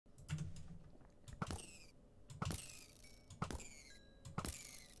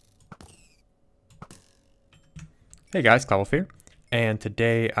Hey guys, Cloud here, and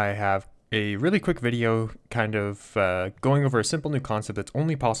today I have a really quick video kind of going over a simple new concept that's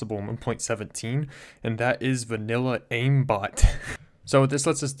only possible in 1.17, and that is vanilla aimbot. So what this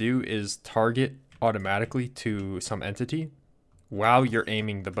lets us do is target automatically to some entity while you're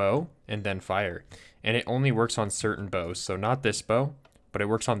aiming the bow and then fire. And it only works on certain bows, so not this bow, but it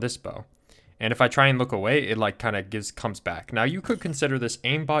works on this bow. And if I try and look away, it like kind of comes back. Now you could consider this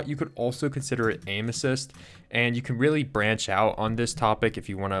aimbot. You could also consider it aim assist, and you can really branch out on this topic if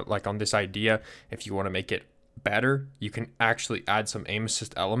you want to, like on this idea. If you want to make it better, you can actually add some aim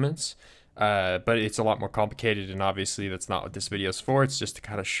assist elements, but it's a lot more complicated, and obviously that's not what this video is for. It's just to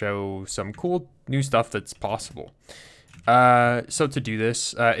kind of show some cool new stuff that's possible. So to do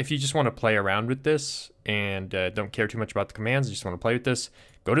this, if you just want to play around with this and don't care too much about the commands, you just want to play with this,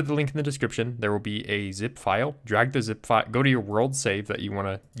 go to the link in the description. There will be a zip file. Drag the zip file, go to your world save that you want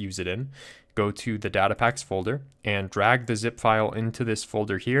to use it in, go to the data packs folder and drag the zip file into this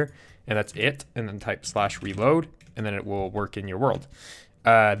folder here, and that's it, and then type /reload, and then it will work in your world.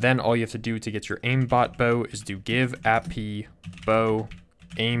 Then all you have to do to get your aimbot bow is do give app bow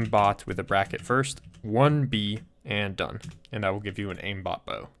aimbot with a bracket first, 1B, and done, and that will give you an aimbot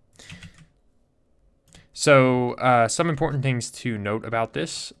bow. So some important things to note about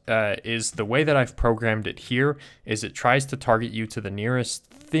this is the way that I've programmed it here is it tries to target you to the nearest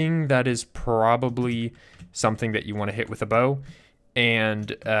thing that is probably something that you want to hit with a bow,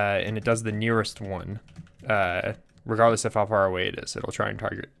 and it does the nearest one regardless of how far away it is. It'll try and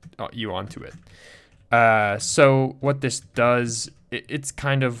target you onto it. So what this does, it's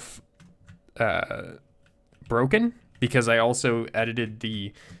kind of broken because I also edited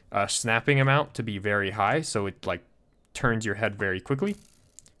the snapping amount to be very high, so it like turns your head very quickly.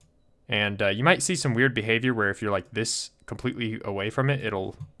 And you might see some weird behavior where if you're like this completely away from it,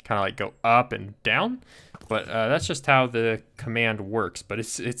 it'll kind of like go up and down. But that's just how the command works. But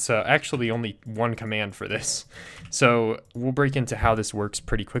it's actually only one command for this. So we'll break into how this works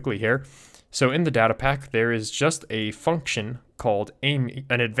pretty quickly here. So in the data pack, there is just a function called aim,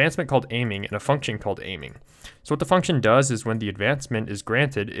 an advancement called aiming, and a function called aiming. So what the function does is when the advancement is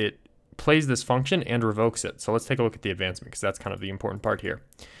granted, it plays this function and revokes it. So let's take a look at the advancement because that's kind of the important part here.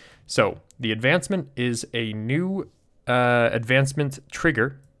 So the advancement is a new advancement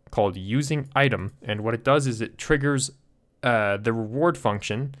trigger called using item. And what it does is it triggers the reward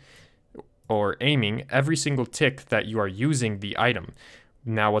function or aiming every single tick that you are using the item.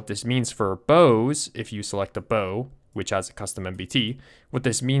 Now what this means for bows, if you select a bow, which has a custom MBT, what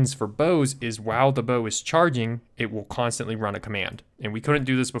this means for bows is while the bow is charging, it will constantly run a command. And we couldn't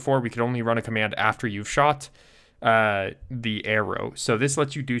do this before. We could only run a command after you've shot the arrow. So this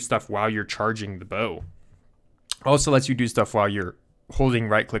lets you do stuff while you're charging the bow. Also lets you do stuff while you're holding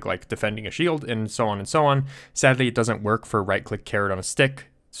right click, like defending a shield, and so on and so on. Sadly, it doesn't work for right click carrot on a stick.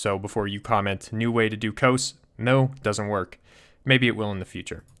 So before you comment, new way to do coast, no, doesn't work. Maybe it will in the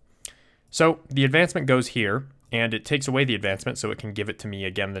future. So the advancement goes here, and it takes away the advancement so it can give it to me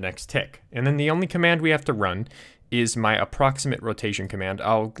again the next tick. And then the only command we have to run is my approximate rotation command.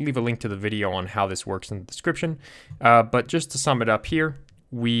 I'll leave a link to the video on how this works in the description. But just to sum it up here,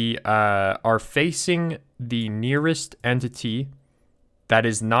 we are facing the nearest entity that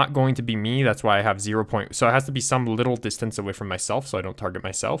is not going to be me. That's why I have 0. So it has to be some little distance away from myself so I don't target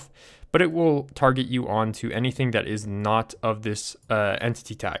myself. But it will target you onto anything that is not of this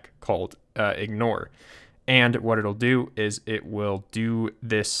entity tag called ignore. And what it'll do is it will do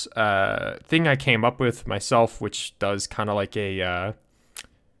this thing I came up with myself, which does kind of like a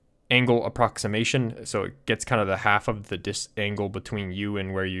angle approximation. So it gets kind of the half of the angle between you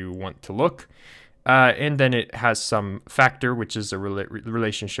and where you want to look. And then it has some factor, which is a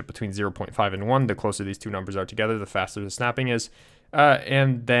relationship between 0.5 and 1. The closer these two numbers are together, the faster the snapping is.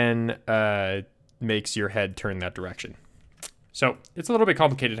 And then makes your head turn that direction. So it's a little bit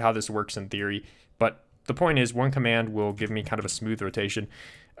complicated how this works in theory, but the point is one command will give me kind of a smooth rotation.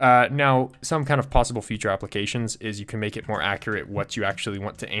 Now, some kind of possible future applications is you can make it more accurate what you actually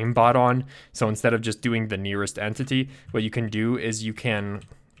want to aimbot on. So instead of just doing the nearest entity, what you can do is you can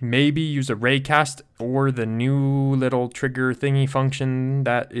maybe use a raycast or the new little trigger thingy function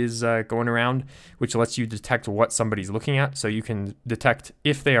that is going around, which lets you detect what somebody's looking at. So you can detect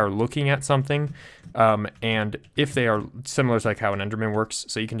if they are looking at something, and if they are, similar to like how an Enderman works.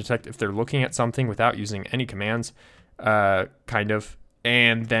 So you can detect if they're looking at something without using any commands, kind of.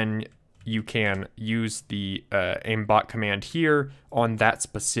 And then you can use the aimbot command here on that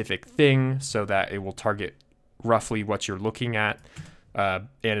specific thing so that it will target roughly what you're looking at. And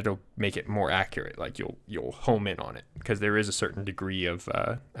it'll make it more accurate. Like you'll home in on it because there is a certain degree of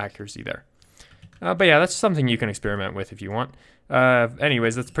accuracy there. But yeah, that's something you can experiment with if you want.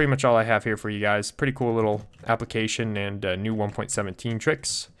 Anyways, that's pretty much all I have here for you guys. Pretty cool little application and new 1.17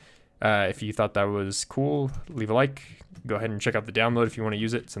 tricks. If you thought that was cool, leave a like. Go ahead and check out the download if you want to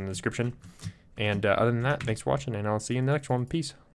use it. It's in the description. And other than that, thanks for watching, and I'll see you in the next one. Peace.